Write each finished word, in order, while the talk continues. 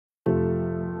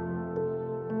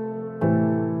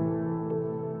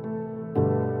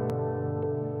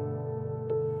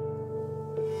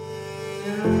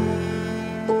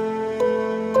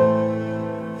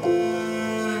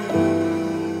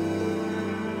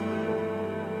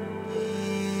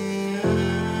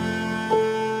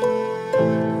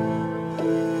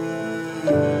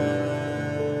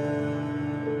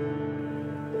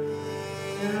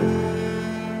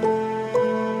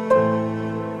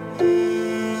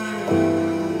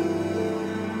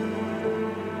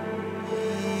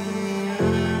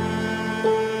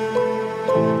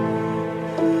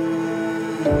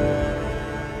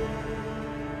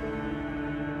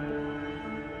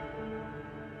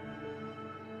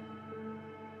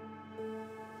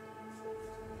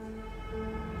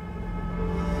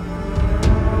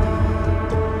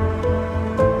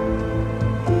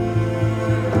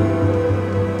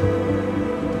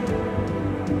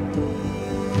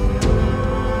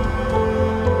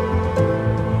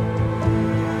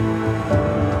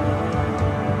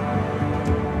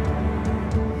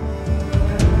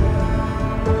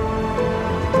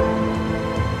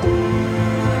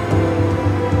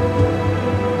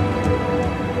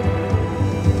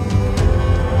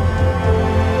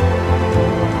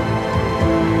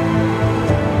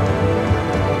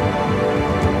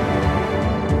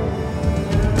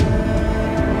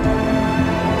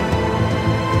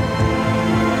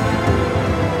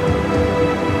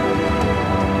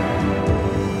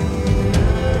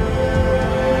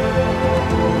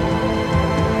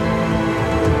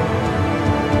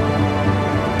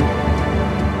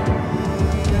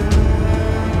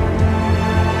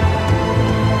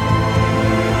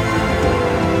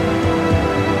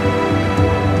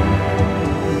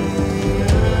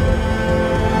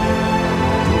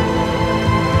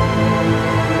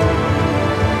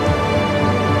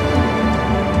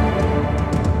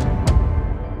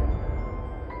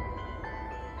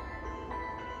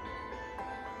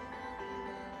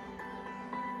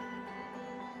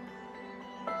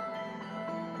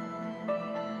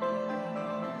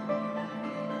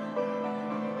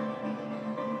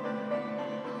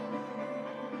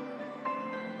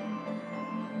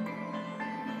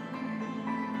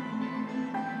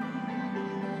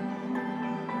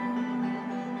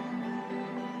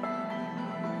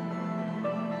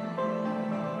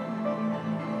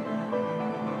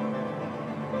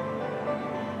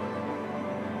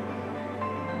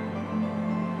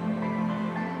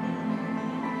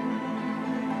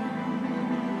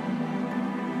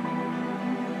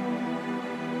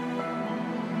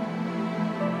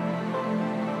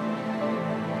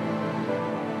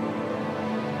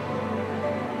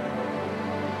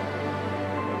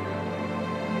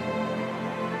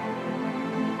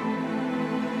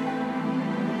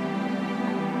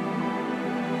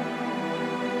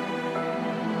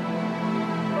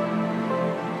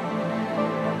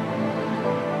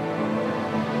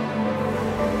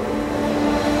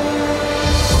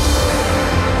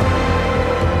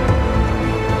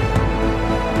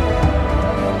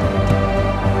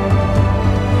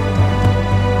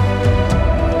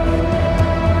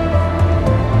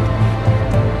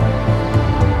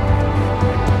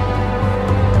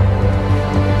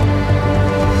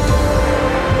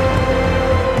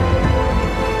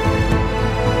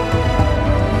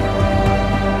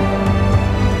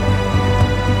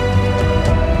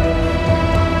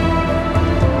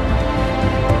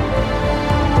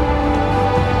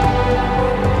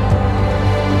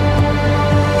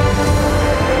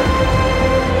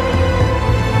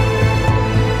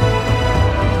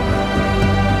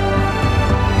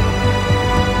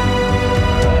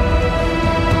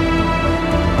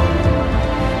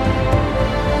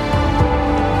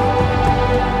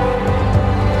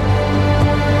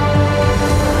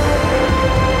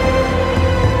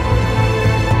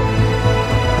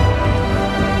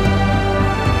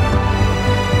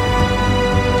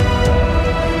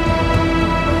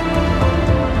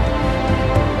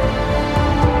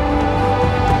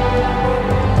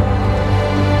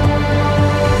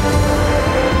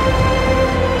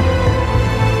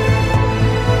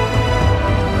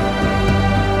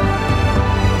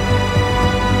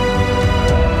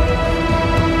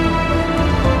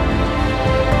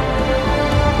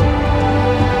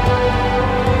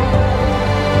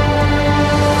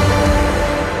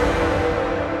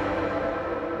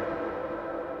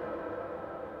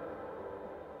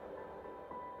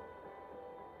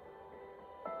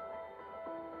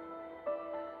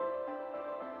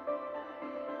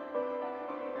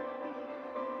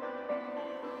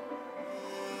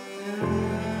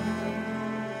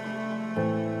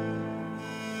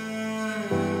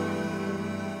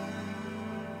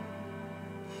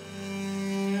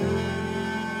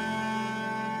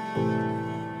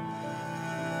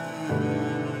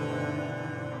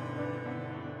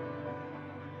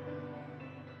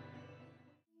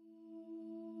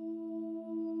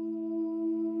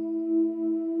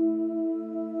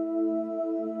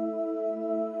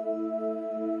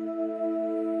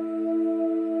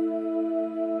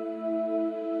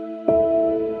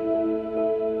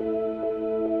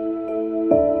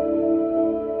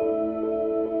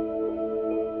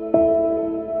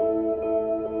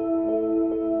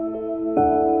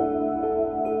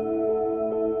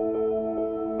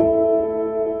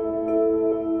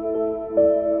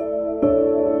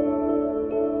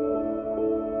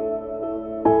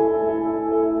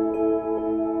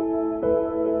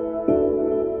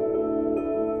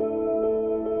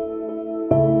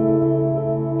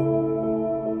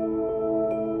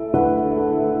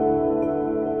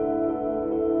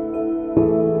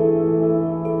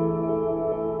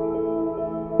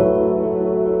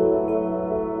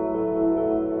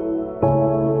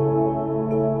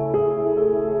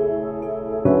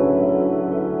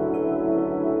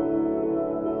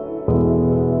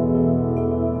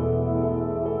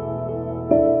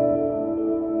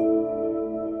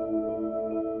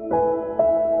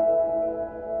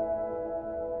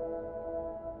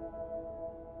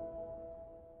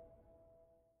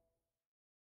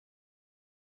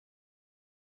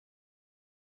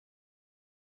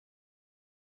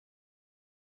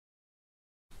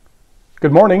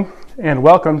Good morning and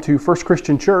welcome to First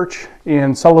Christian Church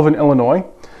in Sullivan, Illinois.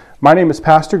 My name is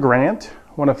Pastor Grant.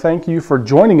 I want to thank you for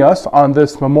joining us on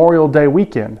this Memorial Day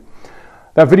weekend.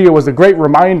 That video was a great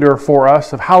reminder for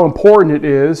us of how important it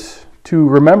is to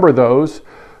remember those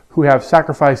who have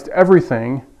sacrificed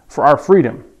everything for our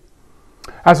freedom.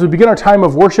 As we begin our time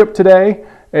of worship today,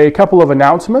 a couple of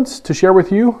announcements to share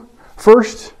with you.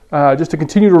 First, just a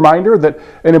continued reminder that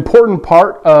an important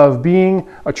part of being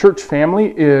a church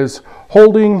family is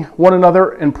holding one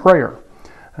another in prayer.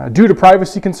 Due to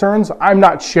privacy concerns, I'm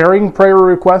not sharing prayer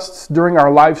requests during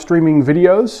our live streaming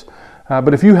videos,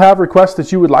 but if you have requests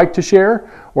that you would like to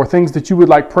share or things that you would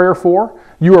like prayer for,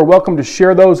 you are welcome to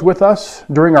share those with us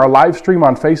during our live stream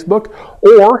on Facebook,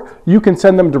 or you can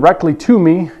send them directly to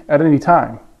me at any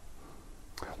time.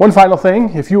 One final thing,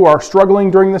 if you are struggling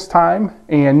during this time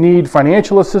and need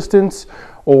financial assistance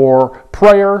or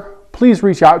prayer, please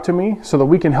reach out to me so that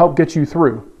we can help get you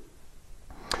through.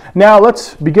 Now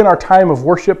let's begin our time of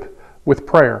worship with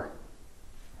prayer.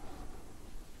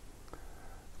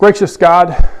 Gracious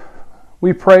God,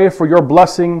 we pray for your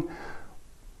blessing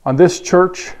on this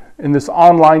church in this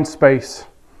online space.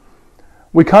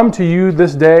 We come to you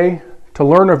this day to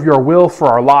learn of your will for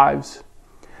our lives.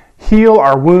 Heal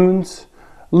our wounds.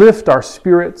 Lift our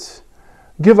spirits,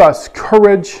 give us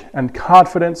courage and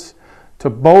confidence to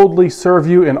boldly serve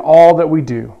you in all that we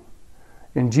do.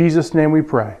 In Jesus' name we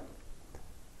pray.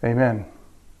 Amen.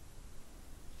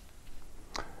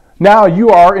 Now you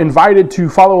are invited to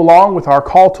follow along with our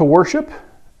call to worship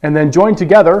and then join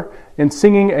together in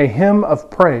singing a hymn of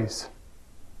praise.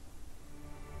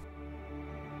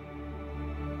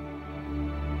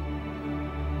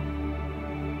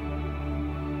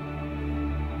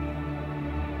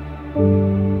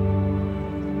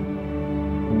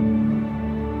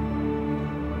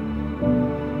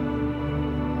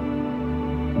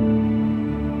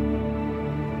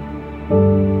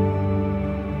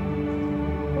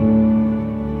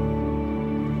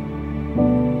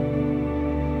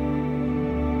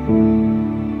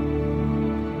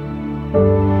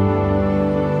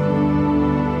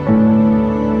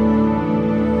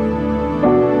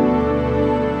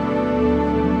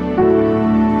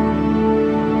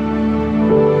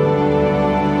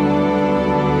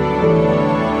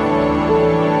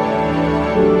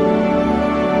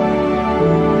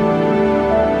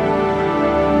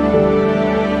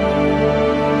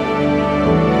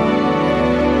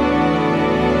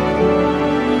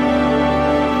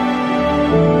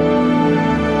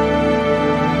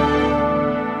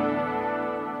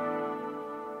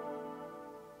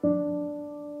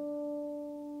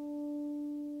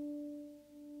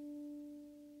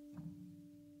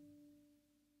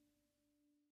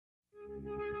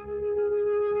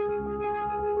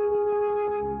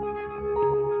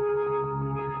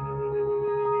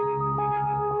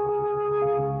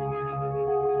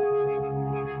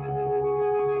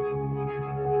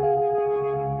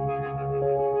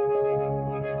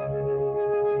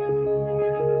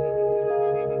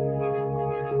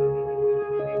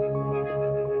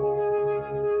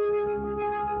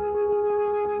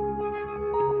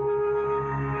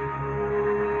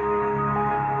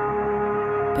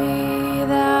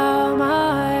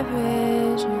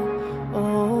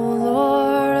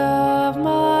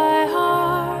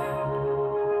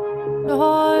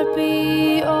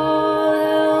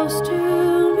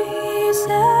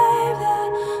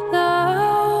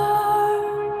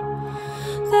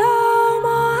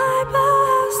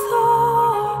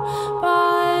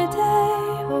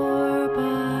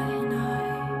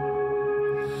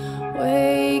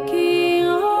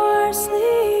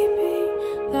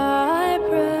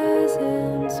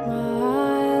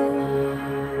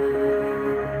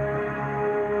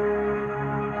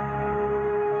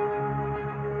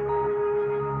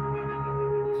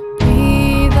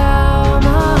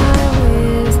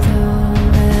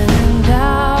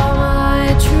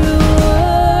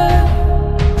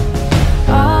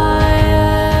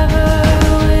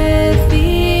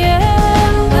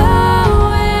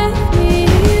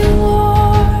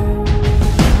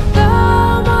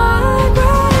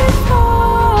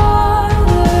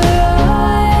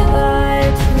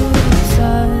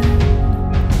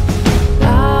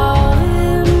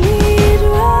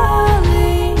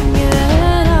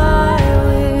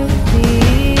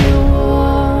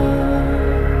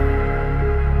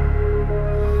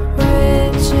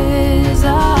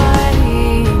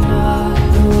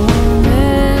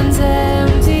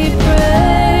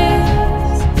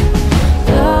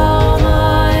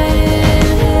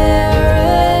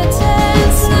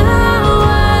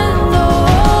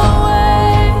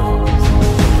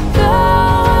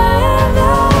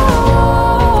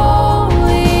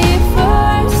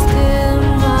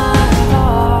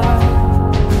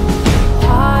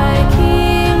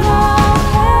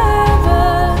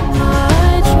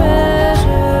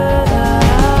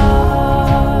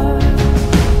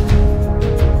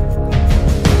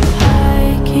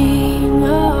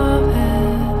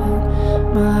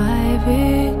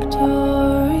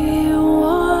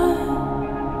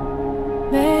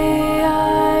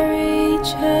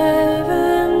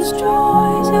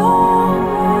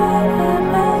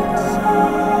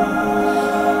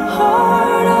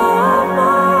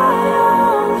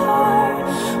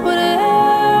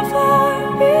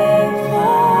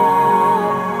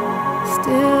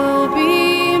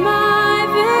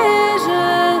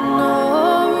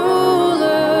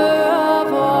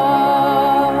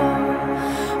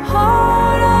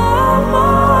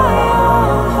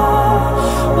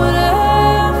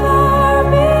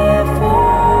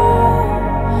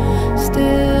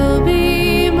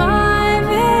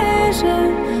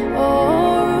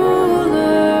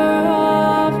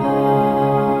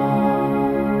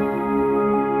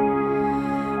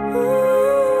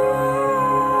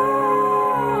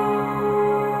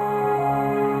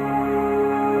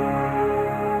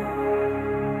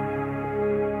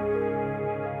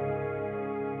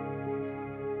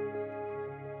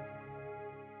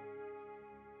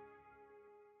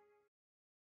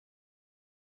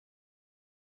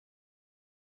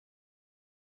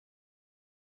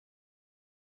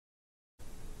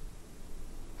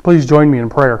 Please join me in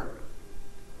prayer.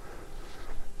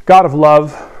 God of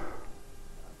love,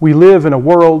 we live in a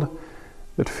world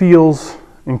that feels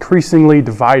increasingly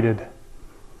divided.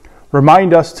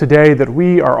 Remind us today that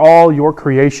we are all your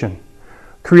creation,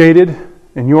 created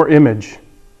in your image.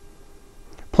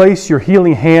 Place your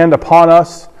healing hand upon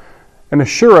us and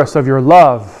assure us of your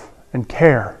love and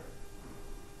care.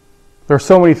 There are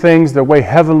so many things that weigh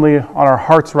heavily on our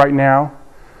hearts right now,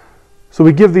 so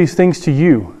we give these things to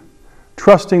you,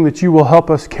 trusting that you will help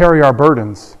us carry our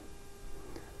burdens.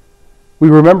 We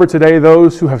remember today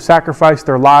those who have sacrificed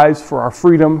their lives for our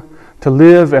freedom to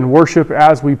live and worship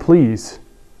as we please.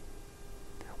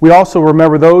 We also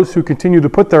remember those who continue to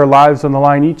put their lives on the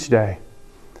line each day: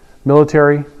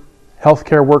 military,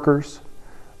 healthcare workers,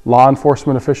 law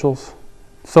enforcement officials,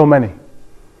 so many.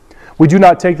 We do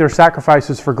not take their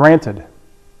sacrifices for granted.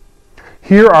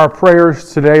 Hear our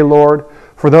prayers today, Lord,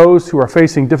 for those who are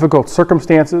facing difficult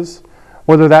circumstances,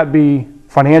 whether that be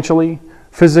financially,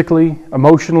 physically,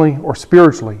 emotionally, or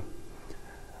spiritually.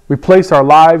 We place our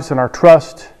lives and our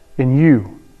trust in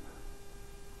you,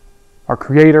 our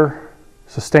Creator,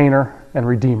 Sustainer, and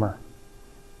Redeemer.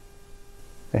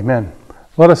 Amen.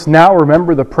 Let us now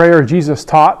remember the prayer Jesus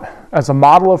taught as a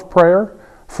model of prayer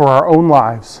for our own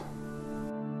lives.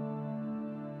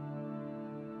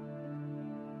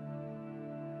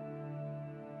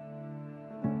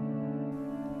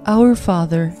 Our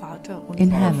Father in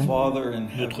heaven,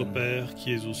 Notre Père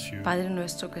qui es aux cieux, Padre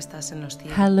nuestro que estás en los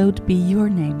cielos, hallowed be your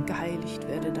name. Geheiligt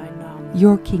werde dein Name.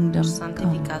 Your kingdom come.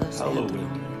 santificado sea tu nombre.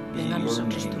 Venga a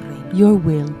nosotros tu reino. Your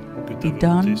will que be ta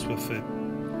done volonté soit faite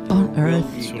on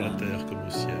earth sur la terre comme au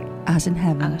ciel. as in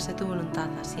heaven. Hágase tu voluntad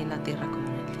así en la tierra como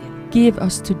en el cielo. Give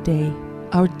us today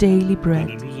our daily bread.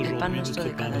 Donne-nous El pan aujourd'hui nuestro de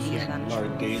notre pain cada de día, jour. danos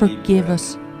hoy. Forgive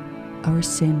us our Y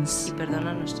sins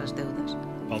perdona nuestras deudas,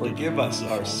 Forgive Pardonne-nous us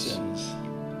nos our offenses, sins,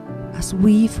 as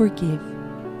we forgive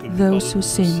comme nous those who pardonnons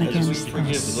sin aussi à ceux against qui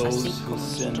forgive us. those así who como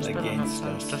sin nosotros perdonamos against a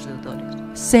us. nuestros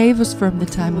deudores. Save us from the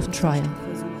time of trial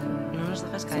No nos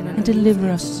dejes caer en and el deliver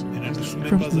us et ne nous soumets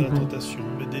from pas à la evil. tentation,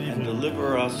 mais And délivre-nous.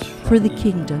 deliver us For the from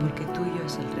kingdom porque tuyo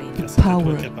es el reino. Car c'est à power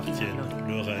toi qu'appartiennent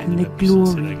le règne, and la the puissance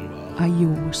et la glory gloire, are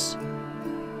yours,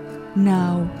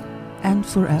 now and au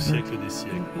forever. siècle des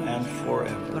siècles. and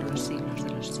forever. Por los siglos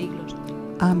de los siglos.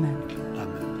 Amen.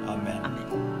 Amen. Amen. Amén.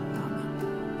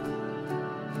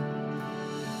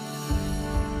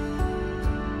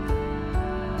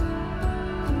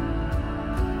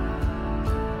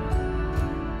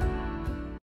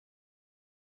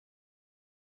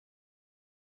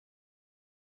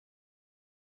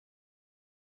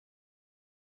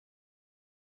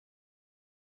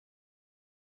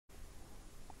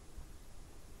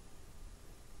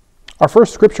 Our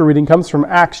first scripture reading comes from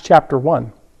Acts chapter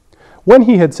 1. When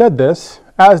he had said this,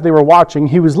 as they were watching,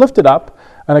 he was lifted up,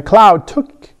 and a cloud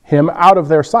took him out of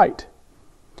their sight.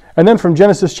 And then from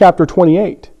Genesis chapter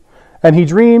 28, and he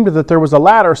dreamed that there was a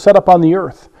ladder set up on the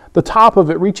earth, the top of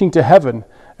it reaching to heaven,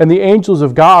 and the angels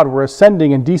of God were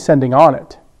ascending and descending on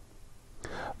it.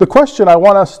 The question I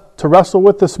want us to wrestle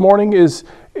with this morning it's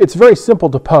very simple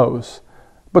to pose,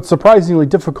 but surprisingly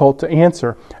difficult to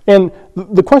answer. And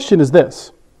the question is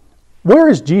this: where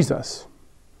is Jesus?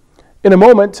 In a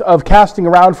moment of casting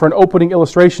around for an opening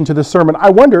illustration to this sermon, I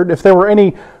wondered if there were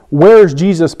any Where's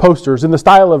Jesus posters in the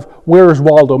style of Where's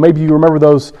Waldo? Maybe you remember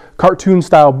those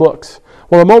cartoon-style books.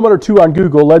 Well, a moment or two on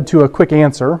Google led to a quick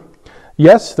answer.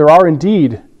 Yes, there are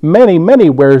indeed many, many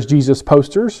Where's Jesus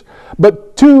posters,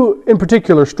 but two in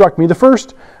particular struck me. The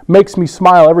first makes me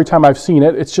smile every time I've seen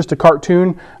it. It's just a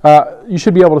cartoon. You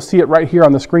should be able to see it right here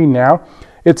on the screen now.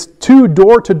 It's two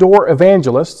door-to-door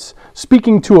evangelists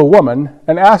speaking to a woman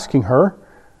and asking her,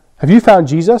 "Have you found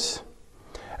Jesus?"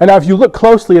 And now if you look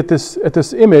closely at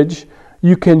this image,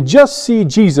 you can just see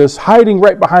Jesus hiding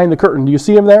right behind the curtain. Do you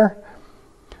see him there?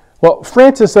 Well,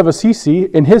 Francis of Assisi,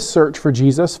 in his search for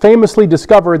Jesus, famously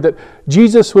discovered that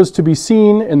Jesus was to be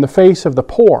seen in the face of the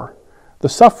poor, the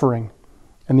suffering,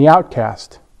 and the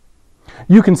outcast.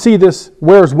 You can see this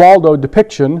Where's Waldo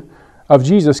depiction of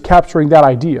Jesus capturing that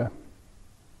idea.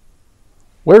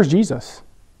 Where's Jesus?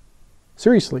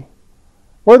 Seriously,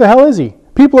 where the hell is he?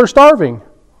 People are starving.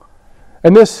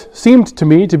 And this seemed to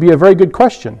me to be a very good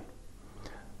question.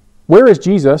 Where is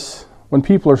Jesus when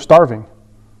people are starving?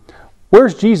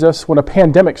 Where's Jesus when a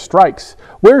pandemic strikes?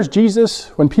 Where's Jesus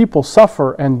when people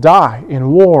suffer and die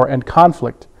in war and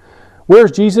conflict?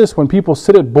 Where's Jesus when people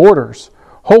sit at borders,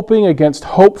 hoping against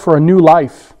hope for a new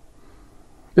life?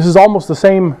 This is almost the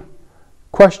same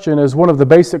question as one of the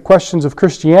basic questions of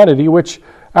Christianity, which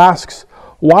asks,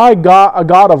 why a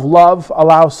God of love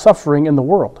allows suffering in the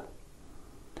world?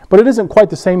 But it isn't quite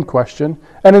the same question,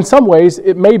 and in some ways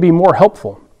it may be more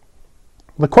helpful.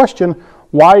 The question,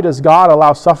 why does God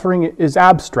allow suffering, is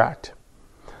abstract.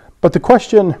 But the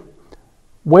question,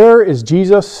 where is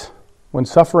Jesus when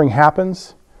suffering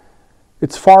happens,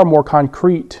 it's far more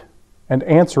concrete and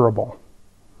answerable.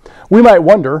 We might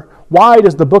wonder, why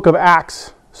does the book of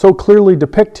Acts so clearly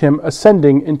depict him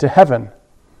ascending into heaven?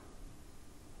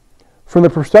 From the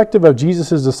perspective of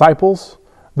Jesus' disciples,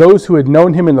 those who had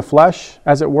known him in the flesh,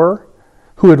 as it were,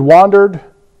 who had wandered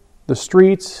the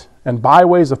streets and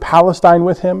byways of Palestine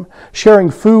with him, sharing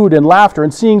food and laughter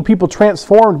and seeing people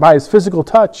transformed by his physical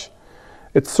touch,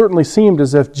 it certainly seemed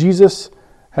as if Jesus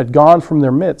had gone from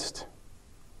their midst.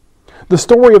 The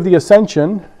story of the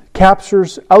ascension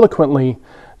captures eloquently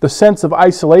the sense of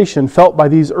isolation felt by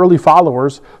these early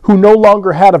followers who no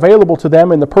longer had available to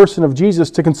them in the person of Jesus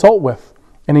to consult with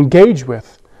and engage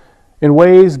with in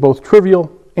ways both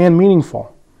trivial and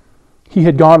meaningful. He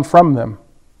had gone from them.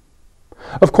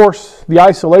 Of course, the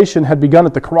isolation had begun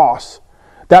at the cross,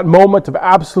 that moment of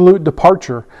absolute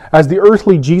departure as the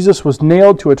earthly Jesus was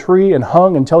nailed to a tree and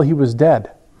hung until he was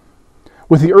dead,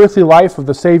 with the earthly life of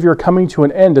the Savior coming to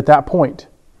an end at that point.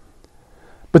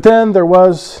 But then there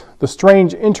was the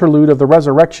strange interlude of the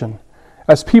resurrection,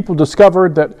 as people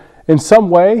discovered that in some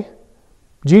way,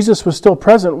 Jesus was still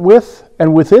present with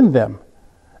and within them,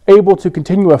 able to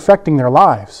continue affecting their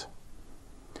lives.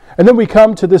 And then we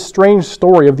come to this strange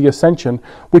story of the ascension,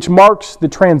 which marks the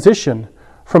transition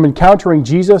from encountering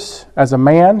Jesus as a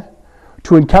man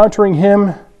to encountering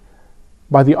him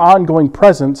by the ongoing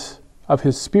presence of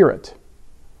his Spirit.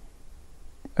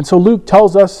 And so Luke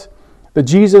tells us that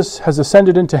Jesus has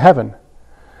ascended into heaven.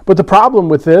 But the problem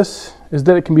with this is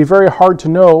that it can be very hard to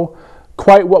know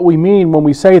quite what we mean when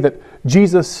we say that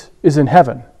Jesus is in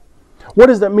heaven. What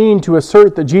does that mean to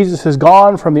assert that Jesus has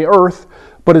gone from the earth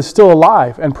but is still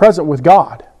alive and present with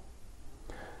God?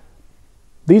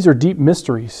 These are deep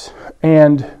mysteries,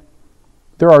 and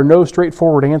there are no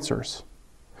straightforward answers.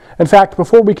 In fact,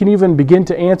 before we can even begin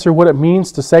to answer what it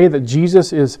means to say that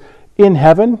Jesus is in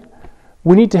heaven,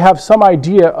 we need to have some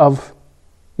idea of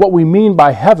what we mean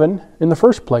by heaven in the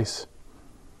first place.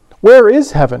 Where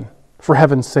is heaven, for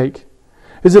heaven's sake?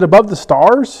 Is it above the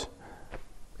stars?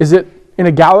 Is it in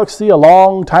a galaxy a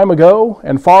long time ago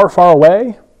and far, far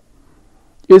away?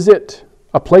 Is it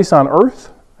a place on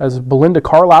earth, as Belinda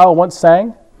Carlisle once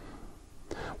sang?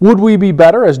 Would we be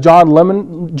better, as John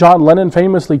Lennon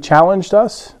famously challenged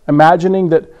us, imagining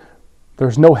that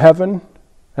there's no heaven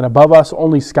and above us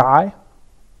only sky?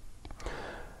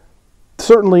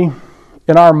 Certainly,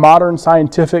 in our modern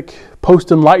scientific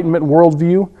post-Enlightenment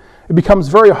worldview, it becomes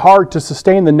very hard to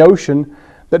sustain the notion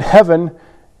that heaven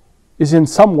is in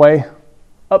some way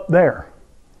up there.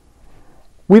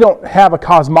 We don't have a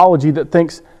cosmology that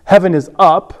thinks heaven is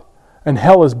up and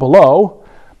hell is below,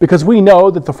 because we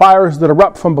know that the fires that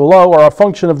erupt from below are a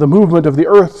function of the movement of the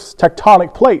earth's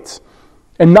tectonic plates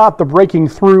and not the breaking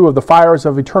through of the fires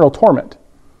of eternal torment.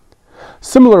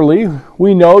 Similarly,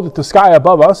 we know that the sky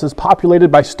above us is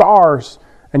populated by stars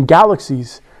and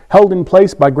galaxies held in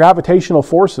place by gravitational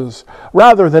forces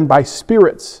rather than by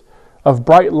spirits of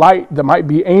bright light that might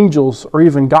be angels or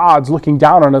even gods looking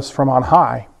down on us from on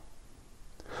high.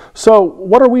 So,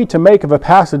 what are we to make of a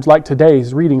passage like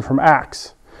today's reading from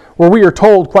Acts, where we are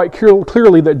told quite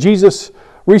clearly that Jesus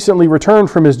recently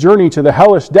returned from his journey to the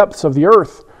hellish depths of the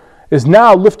earth, is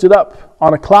now lifted up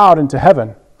on a cloud into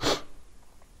heaven?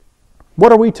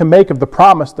 What are we to make of the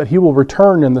promise that he will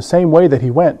return in the same way that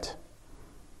he went?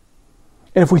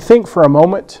 And if we think for a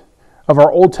moment of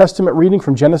our Old Testament reading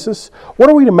from Genesis, what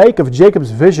are we to make of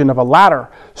Jacob's vision of a ladder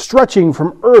stretching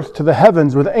from earth to the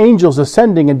heavens with angels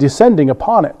ascending and descending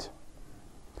upon it?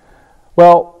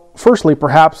 Well, firstly,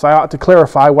 perhaps I ought to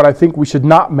clarify what I think we should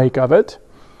not make of it.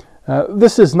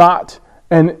 This is not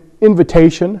an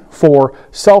invitation for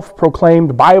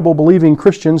self-proclaimed Bible-believing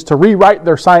Christians to rewrite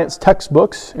their science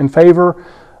textbooks in favor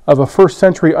of a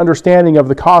first-century understanding of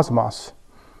the cosmos.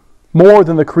 More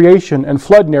than the creation and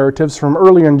flood narratives from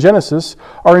earlier in Genesis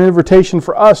are an invitation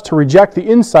for us to reject the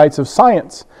insights of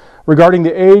science regarding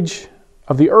the age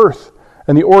of the earth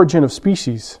and the origin of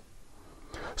species.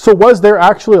 So was there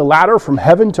actually a ladder from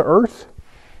heaven to earth?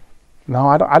 No,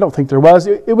 I don't think there was.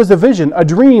 It was a vision, a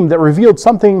dream that revealed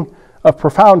something of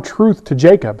profound truth to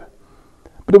Jacob.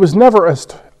 But it was never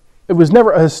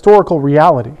a historical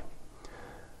reality.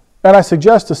 And I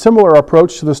suggest a similar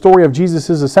approach to the story of Jesus'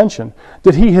 ascension.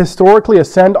 Did he historically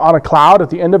ascend on a cloud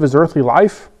at the end of his earthly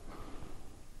life?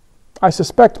 I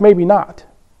suspect maybe not.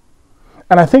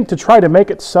 And I think to try to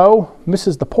make it so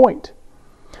misses the point.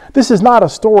 This is not a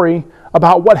story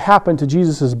about what happened to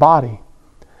Jesus' body.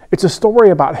 It's a story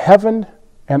about heaven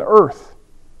and earth.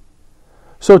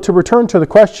 So to return to the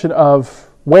question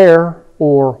of where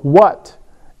or what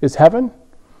is heaven?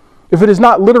 If it is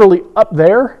not literally up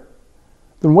there,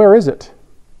 then where is it?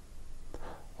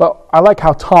 Well, I like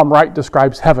how Tom Wright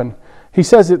describes heaven. He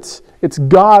says it's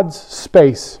God's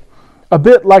space, a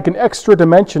bit like an extra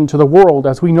dimension to the world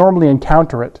as we normally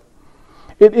encounter it.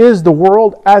 It is the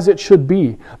world as it should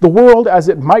be, the world as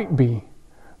it might be,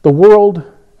 the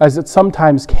world as it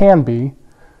sometimes can be,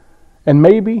 and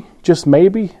maybe, just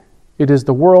maybe, it is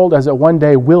the world as it one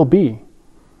day will be.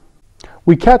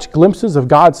 We catch glimpses of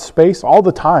God's space all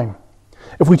the time,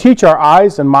 if we teach our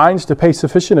eyes and minds to pay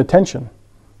sufficient attention.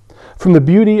 From the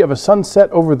beauty of a sunset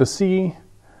over the sea,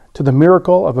 to the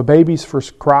miracle of a baby's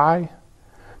first cry,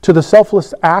 to the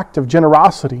selfless act of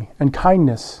generosity and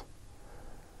kindness,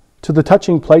 to the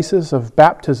touching places of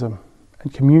baptism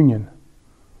and communion.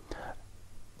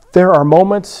 There are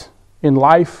moments in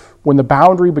life when the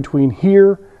boundary between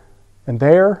here and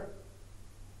there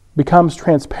becomes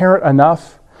transparent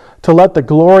enough to let the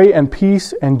glory and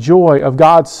peace and joy of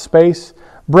God's space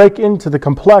break into the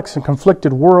complex and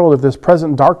conflicted world of this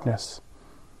present darkness.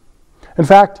 In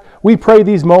fact, we pray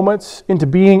these moments into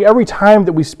being every time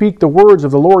that we speak the words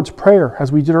of the Lord's Prayer,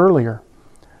 as we did earlier.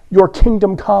 Your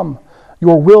kingdom come,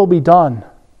 your will be done,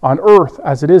 on earth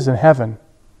as it is in heaven.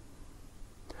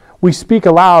 We speak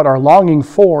aloud our longing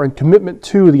for and commitment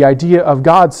to the idea of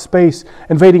God's space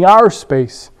invading our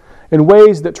space in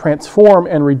ways that transform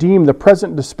and redeem the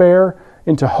present despair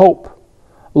into hope,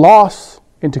 loss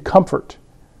into comfort,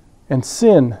 and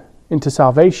sin into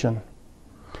salvation.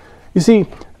 You see,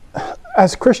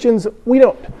 as Christians, we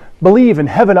don't believe in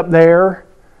heaven up there,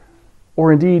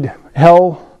 or indeed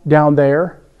hell down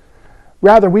there.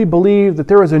 Rather, we believe that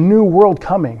there is a new world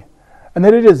coming, and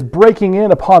that it is breaking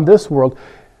in upon this world.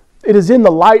 It is in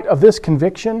the light of this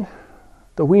conviction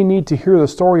that we need to hear the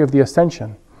story of the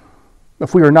ascension,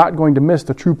 if we are not going to miss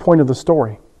the true point of the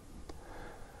story.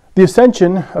 The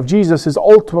ascension of Jesus is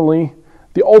ultimately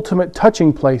the ultimate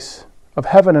touching place of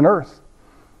heaven and earth.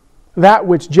 That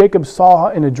which Jacob saw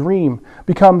in a dream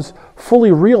becomes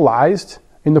fully realized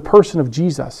in the person of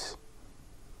Jesus,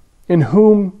 in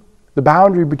whom the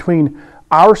boundary between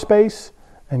our space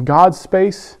and God's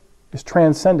space is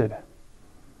transcended.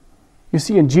 You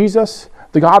see, in Jesus,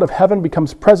 the God of heaven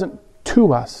becomes present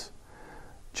to us,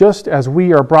 just as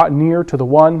we are brought near to the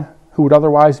one who would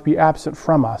otherwise be absent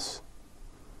from us.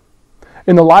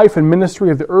 In the life and ministry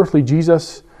of the earthly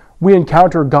Jesus, we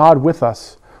encounter God with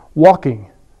us,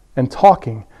 walking and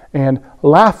talking and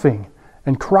laughing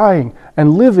and crying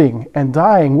and living and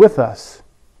dying with us.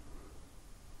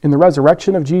 In the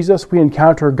resurrection of Jesus, we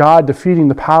encounter God defeating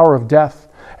the power of death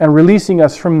and releasing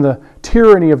us from the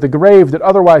tyranny of the grave that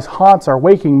otherwise haunts our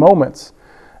waking moments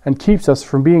and keeps us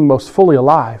from being most fully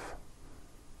alive.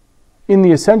 In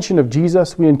the ascension of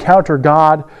Jesus, we encounter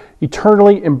God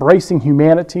eternally embracing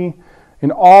humanity in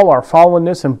all our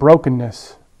fallenness and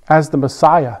brokenness as the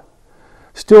Messiah,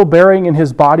 still bearing in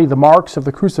his body the marks of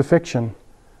the crucifixion,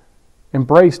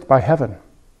 embraced by heaven.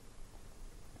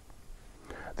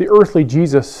 The earthly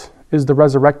Jesus is the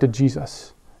resurrected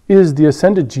Jesus, is the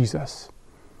ascended Jesus.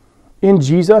 In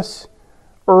Jesus,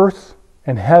 earth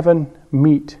and heaven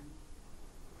meet.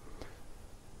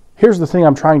 Here's the thing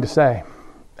I'm trying to say.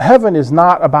 Heaven is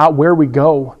not about where we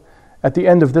go at the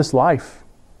end of this life.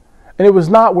 And it was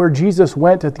not where Jesus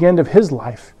went at the end of his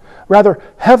life. Rather,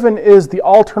 heaven is the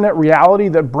alternate reality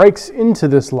that breaks into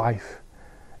this life.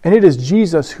 And it is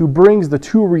Jesus who brings the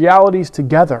two realities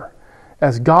together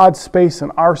as God's space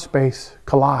and our space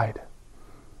collide.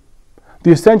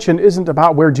 The ascension isn't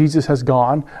about where Jesus has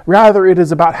gone. Rather, it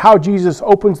is about how Jesus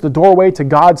opens the doorway to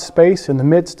God's space in the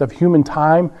midst of human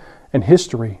time and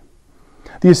history.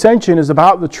 The ascension is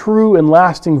about the true and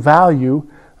lasting value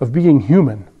of being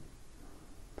human.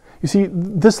 You see,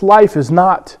 this life is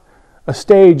not a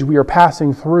stage we are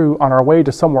passing through on our way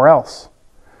to somewhere else.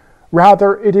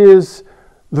 Rather, it is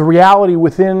the reality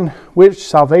within which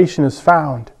salvation is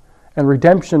found and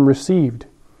redemption received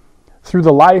through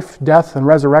the life, death, and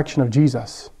resurrection of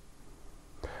Jesus.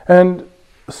 And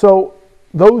so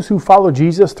those who follow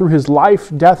Jesus through his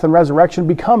life, death, and resurrection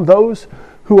become those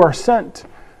who are sent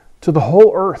to the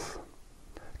whole earth,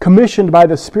 commissioned by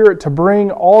the Spirit to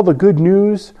bring all the good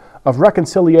news of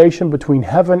reconciliation between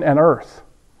heaven and earth.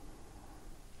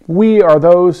 We are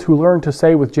those who learn to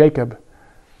say with Jacob,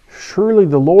 "Surely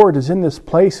the Lord is in this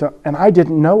place, and I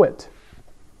didn't know it."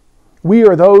 We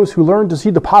are those who learn to see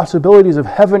the possibilities of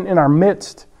heaven in our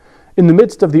midst, in the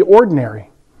midst of the ordinary.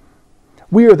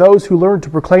 We are those who learn to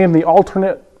proclaim the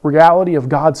alternate reality of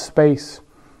God's space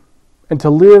and to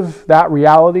live that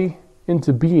reality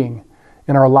into being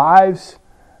in our lives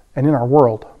and in our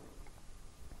world.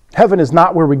 Heaven is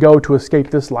not where we go to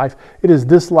escape this life. It is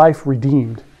this life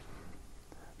redeemed.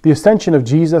 The ascension of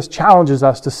Jesus challenges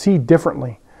us to see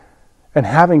differently, and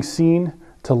having seen,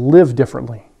 to live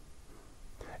differently.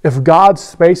 If God's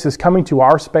space is coming to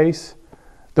our space,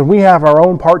 then we have our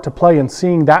own part to play in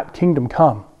seeing that kingdom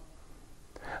come.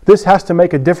 This has to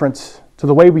make a difference to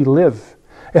the way we live.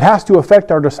 It has to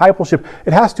affect our discipleship.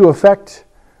 It has to affect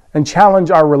and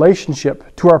challenge our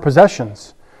relationship to our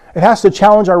possessions. It has to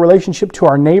challenge our relationship to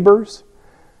our neighbors.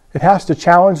 It has to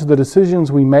challenge the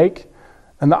decisions we make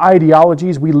and the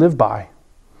ideologies we live by.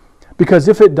 Because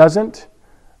if it doesn't,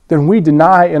 then we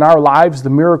deny in our lives the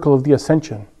miracle of the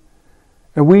ascension.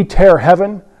 And we tear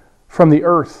heaven from the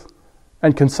earth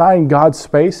and consign God's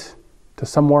space to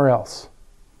somewhere else.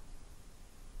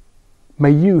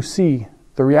 May you see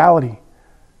the reality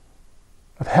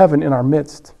of heaven in our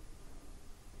midst.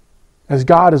 As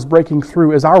God is breaking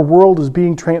through, as our world is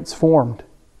being transformed,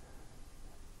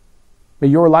 may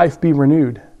your life be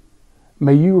renewed.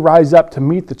 May you rise up to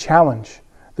meet the challenge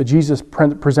that Jesus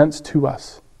presents to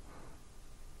us.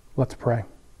 Let's pray.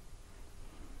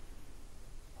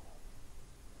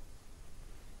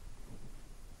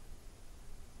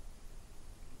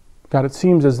 God, it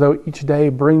seems as though each day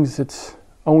brings its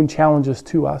own challenges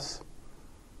to us.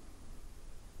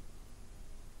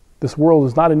 This world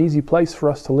is not an easy place for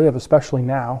us to live, especially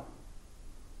now.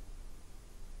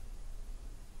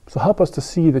 So help us to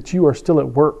see that you are still at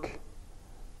work.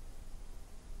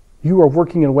 You are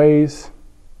working in ways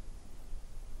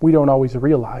we don't always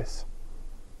realize.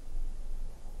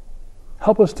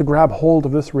 Help us to grab hold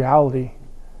of this reality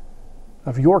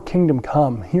of your kingdom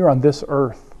come here on this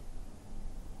earth.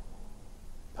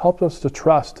 Help us to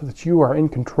trust that you are in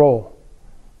control,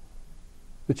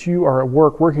 that you are at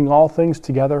work working all things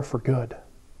together for good.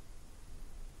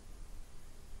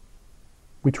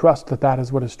 We trust that that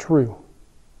is what is true.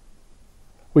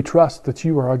 We trust that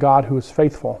you are a God who is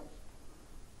faithful.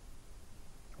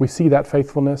 We see that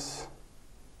faithfulness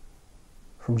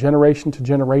from generation to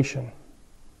generation.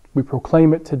 We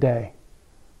proclaim it today.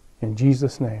 In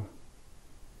Jesus' name,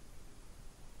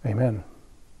 amen.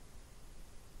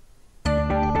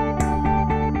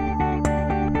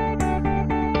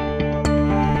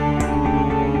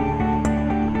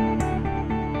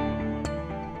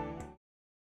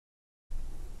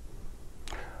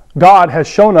 God has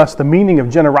shown us the meaning of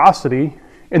generosity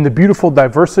in the beautiful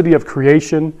diversity of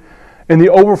creation, in the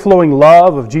overflowing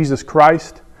love of Jesus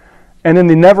Christ, and in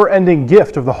the never-ending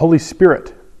gift of the Holy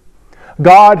Spirit.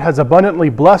 God has abundantly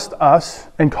blessed us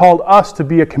and called us to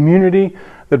be a community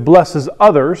that blesses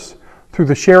others through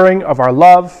the sharing of our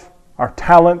love, our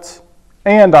talents,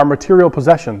 and our material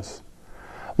possessions.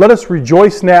 Let us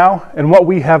rejoice now in what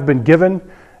we have been given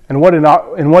and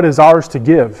what is ours to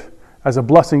give as a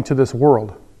blessing to this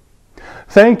world.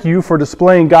 Thank you for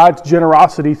displaying God's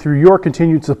generosity through your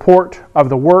continued support of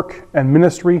the work and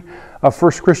ministry of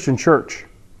First Christian Church.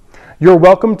 You're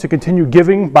welcome to continue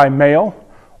giving by mail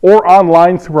or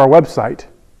online through our website.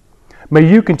 May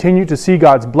you continue to see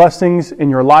God's blessings in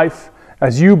your life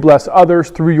as you bless others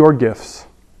through your gifts.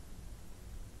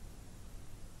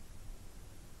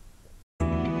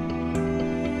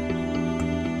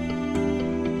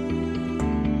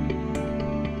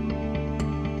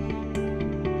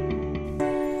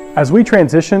 As we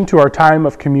transition to our time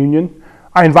of communion,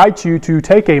 I invite you to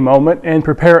take a moment and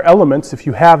prepare elements if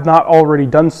you have not already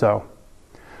done so.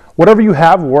 Whatever you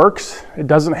have works. It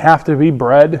doesn't have to be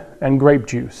bread and grape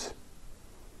juice.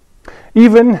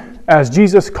 Even as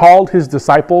Jesus called his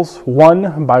disciples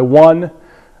one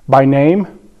by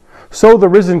name, so the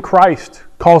risen Christ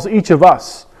calls each of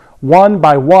us one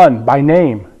by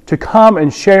name to come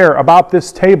and share about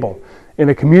this table in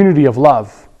a community of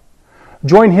love.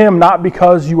 Join him not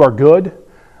because you are good,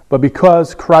 but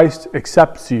because Christ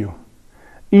accepts you.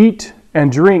 Eat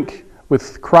and drink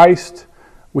with Christ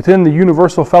within the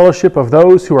universal fellowship of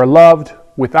those who are loved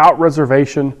without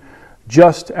reservation,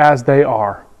 just as they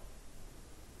are.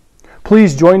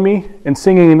 Please join me in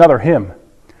singing another hymn.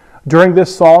 During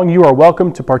this song, you are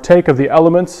welcome to partake of the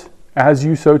elements as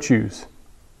you so choose.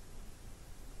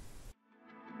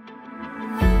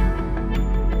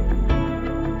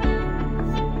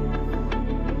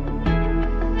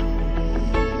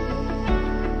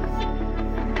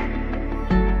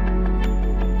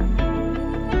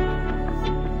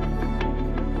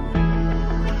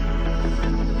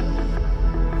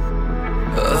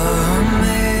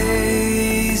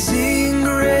 Amazing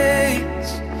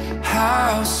grace,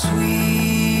 how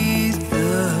sweet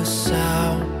the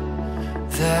sound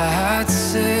that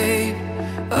saved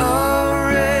a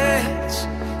wretch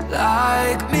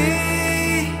like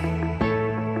me.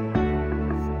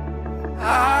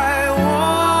 I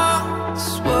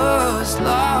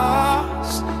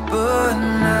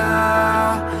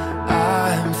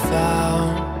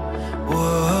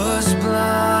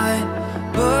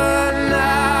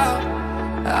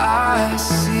I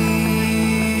see.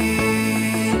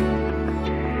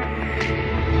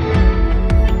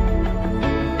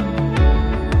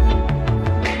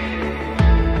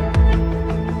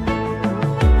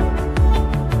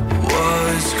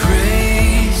 Was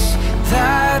grace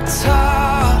that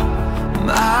taught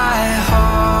my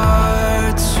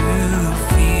heart to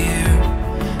fear,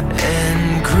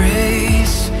 and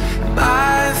grace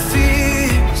my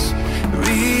fears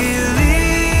relieve?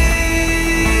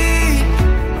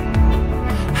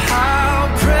 How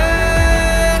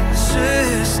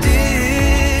precious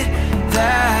did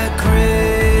that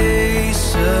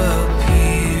grace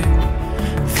appear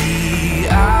the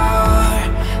hour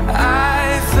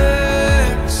I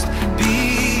first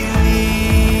believed.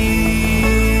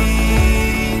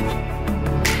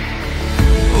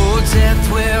 Oh, death,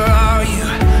 where are you?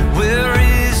 Where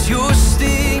is your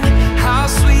sting? How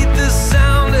sweet the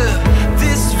sound of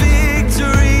this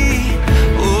victory.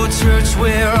 Oh, church,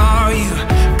 where are you?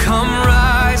 Come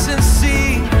rise and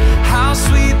sing. How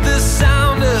sweet the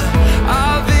sound of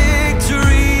our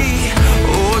victory.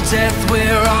 Oh, death,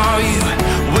 where are you?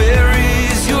 Where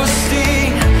is your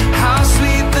sting? How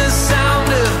sweet the sound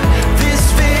of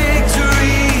this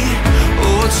victory.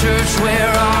 Oh, church,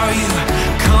 where are you?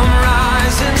 Come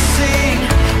rise and sing.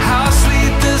 How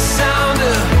sweet the sound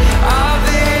of our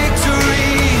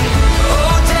victory.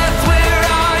 Oh, death, where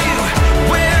are you?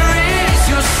 Where is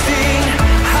your sting?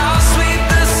 How sweet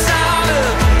the sound of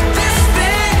this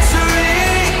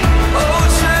victory. Oh,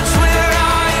 church, where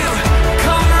are you?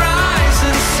 Come rise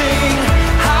and sing.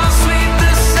 How sweet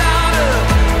the sound of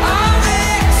our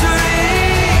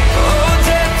victory. Oh,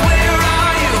 death, where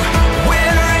are you?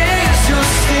 Where is your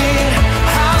sting?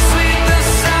 How sweet the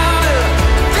sound of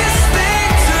this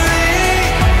victory.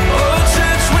 Oh,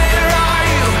 church, where are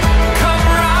you? Come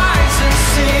rise and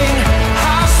sing.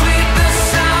 How sweet the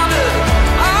sound of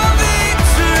our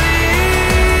victory.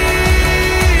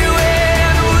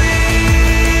 When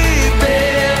we've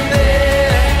been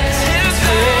there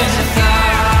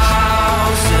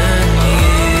 10,000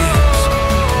 years,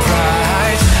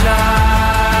 bright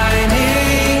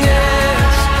shining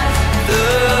as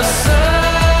the sun.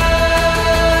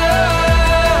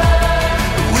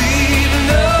 We've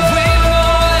known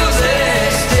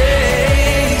these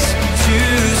days to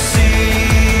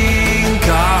sing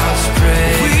God's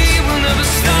praise. We will never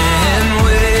stand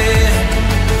when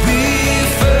we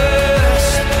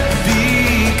first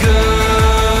begun.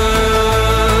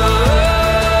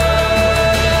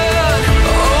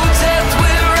 Oh, death,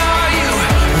 where are you?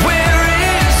 Where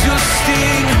is your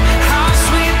sting? How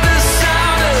sweet the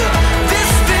sound of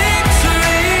this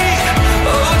victory.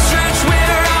 Oh, church,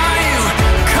 where are you?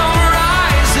 Come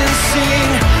rise and sing.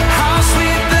 How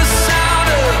sweet the sound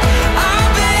of our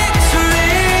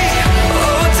victory.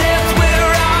 Oh, death, where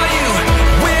are you?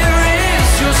 Where is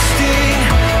your sting?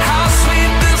 How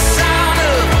sweet the sound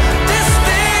of this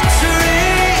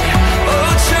victory.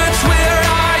 Oh, church, where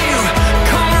are you?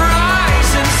 Come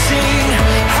rise and sing.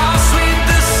 How sweet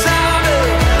the sound of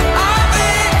our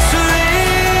victory.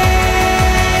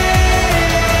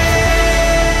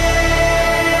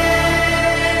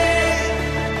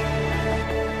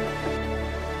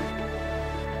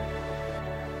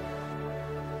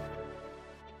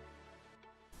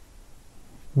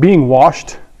 Being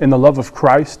washed in the love of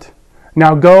Christ,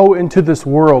 now go into this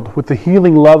world with the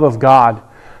healing love of God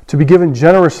to be given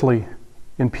generously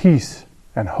in peace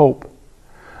and hope.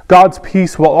 God's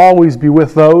peace will always be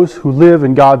with those who live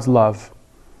in God's love.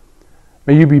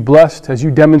 May you be blessed as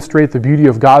you demonstrate the beauty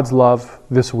of God's love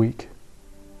this week.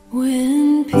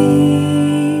 When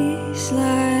peace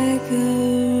like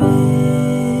a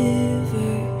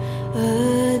river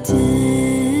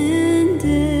attendeth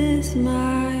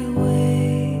my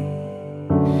way,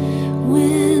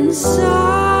 when sorrow